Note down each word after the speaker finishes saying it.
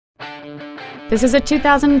This is a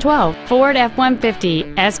 2012 Ford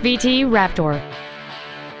F-150 SVT Raptor.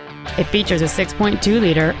 It features a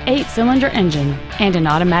 6.2-liter, 8-cylinder engine and an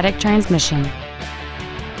automatic transmission.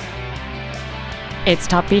 Its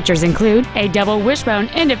top features include a double wishbone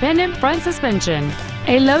independent front suspension,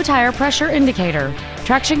 a low tire pressure indicator,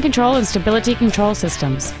 traction control and stability control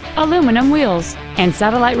systems, aluminum wheels, and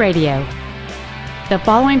satellite radio. The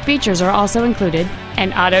following features are also included: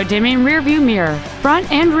 an auto-dimming rear-view mirror, front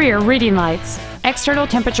and rear reading lights, external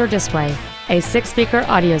temperature display, a 6-speaker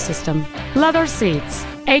audio system, leather seats,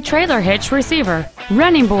 a trailer hitch receiver,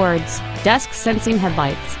 running boards, dusk sensing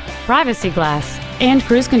headlights, privacy glass, and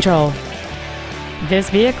cruise control. This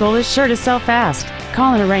vehicle is sure to sell fast.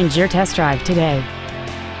 Call and arrange your test drive today.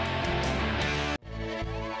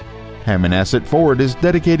 Hammonasset Ford is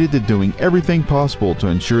dedicated to doing everything possible to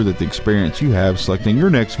ensure that the experience you have selecting your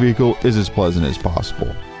next vehicle is as pleasant as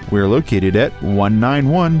possible. We are located at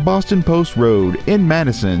 191 Boston Post Road in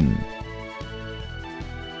Madison.